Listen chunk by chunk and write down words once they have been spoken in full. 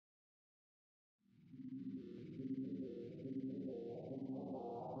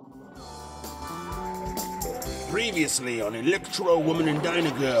Previously on ElectrO-Woman and Dyna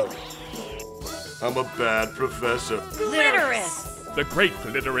Gyrl. I'm a bad professor. Glitterous! The great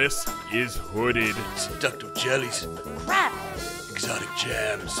Glitterous is hooded. Seductive jellies. Crap! Exotic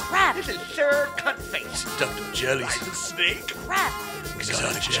jams. Crap! This is Sir Cutface. Seductive jellies. Ride the snake. Crap!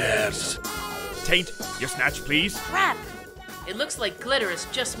 Exotic jams. Taint, your snatch, please. Crap! It looks like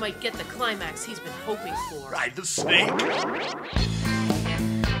Glitterous just might get the climax he's been hoping for. Ride the snake.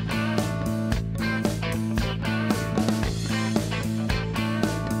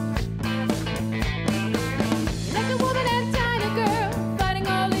 ElectrO-Woman and Dyna Gyrl, fighting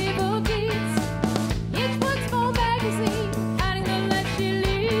all evil deeds. Each one's full magazine, hiding the life she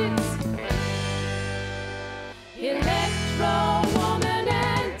leads. ElectrO-Woman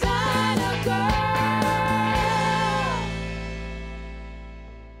and Dyna Gyrl.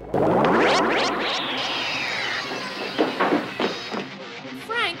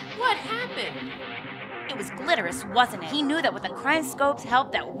 Frank, what happened? It was Glitterous, wasn't it? He knew that with the crime scope's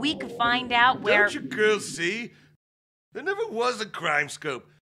help that we could find out where... Don't you girls see? There never was a crime scope.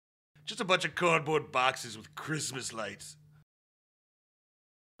 Just a bunch of cardboard boxes with Christmas lights.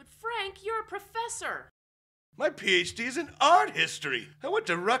 But Frank, you're a professor. My PhD is in art history. I went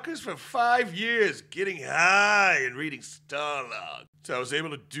to Rutgers for 5 years, getting high and reading Starlog. So I was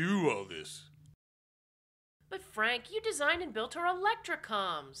able to do all this. But Frank, you designed and built our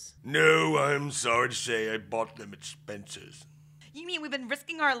Electrocoms. No, I'm sorry to say I bought them at Spencer's. You mean we've been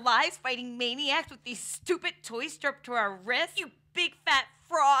risking our lives fighting maniacs with these stupid toys strapped to our wrists? You big fat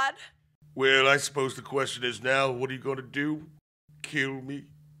fraud! Well, I suppose the question is now, what are you going to do? Kill me?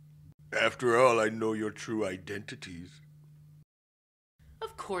 After all, I know your true identities.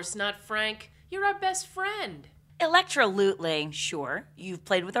 Of course not, Frank. You're our best friend. Electrolutely, sure. You've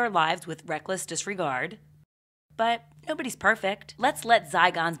played with our lives with reckless disregard. But nobody's perfect. Let's let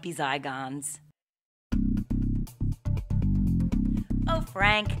Zygons be Zygons. Oh,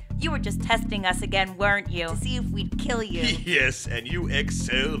 Frank, you were just testing us again, weren't you? To see if we'd kill you. Yes, and you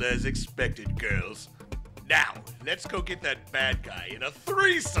excelled as expected, girls. Now, let's go get that bad guy in a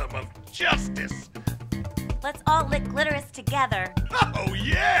threesome of justice. Let's all lick Glitterous together. Oh,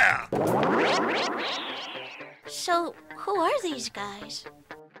 yeah! So, who are these guys?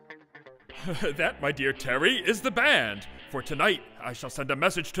 That, my dear Terry, is the band. For tonight, I shall send a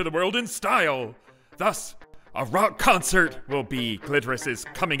message to the world in style. Thus, a rock concert will be Glitterous's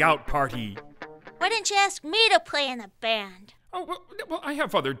coming out party. Why didn't you ask me to play in the band? Oh, well, I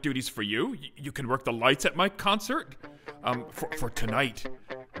have other duties for you. You can work the lights at my concert. For tonight,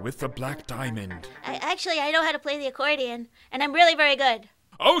 with the Black Diamond. I know how to play the accordion, and I'm really very good.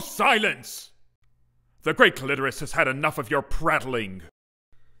 Oh, silence! The great Glitterous has had enough of your prattling.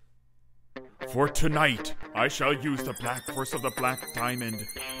 For tonight, I shall use the black force of the Black Diamond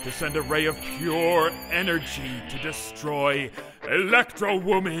to send a ray of pure energy to destroy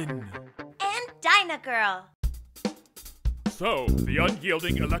ElectrO-Woman And Dyna Gyrl. So, the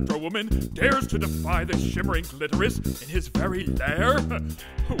unyielding ElectrO-Woman dares to defy the shimmering Glitterous in his very lair?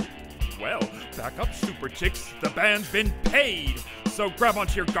 Well, back up, super chicks. The band's been paid. So grab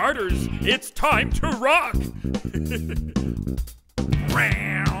onto your garters. It's time to rock!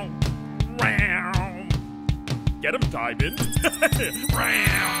 Get him, Diamond. Take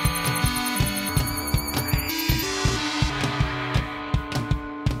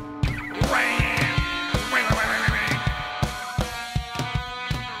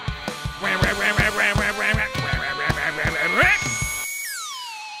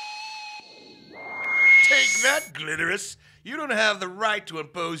that, Glitterous. You don't have the right to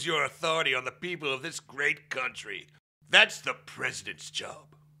impose your authority on the people of this great country. That's the president's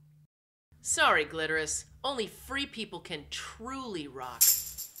job. Sorry, Glitterous. Only free people can truly rock.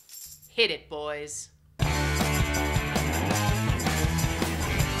 Hit it, boys.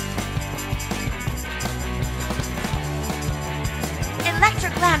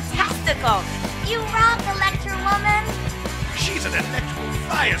 Electroglamtastical! You rock, ElectrO-Woman! She's an electrical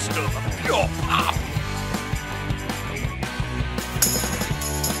firestorm of pure pop.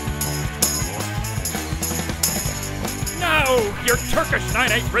 No! Your Turkish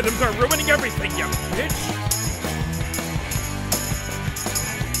 9/8 rhythms are ruining everything, you bitch!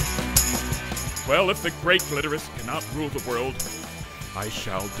 Well, if the great Glitterous cannot rule the world, I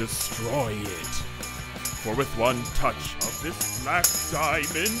shall destroy it. For with one touch of this Black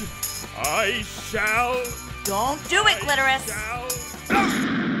Diamond, I shall... Don't do it, Glitterous! Shall...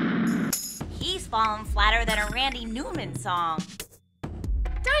 He's fallen flatter than a Randy Newman song.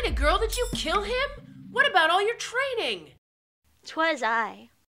 Dyna Gyrl, did you kill him? What about all your training? 'Twas I.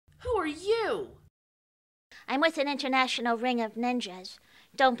 Who are you? I'm with an international ring of ninjas.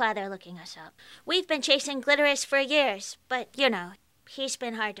 Don't bother looking us up. We've been chasing Glitterous for years, but, he's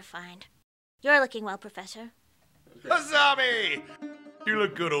been hard to find. You're looking well, Professor. Azami! You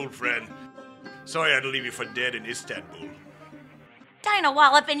look good, old friend. Sorry I had to leave you for dead in Istanbul. Dyna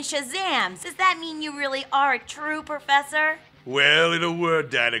Wallop and Shazams! Does that mean you really are a true professor? Well, in a word,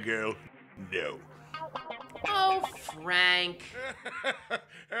 Dyna Girl, no. Oh, Frank.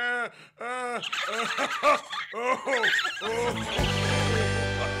 Oh.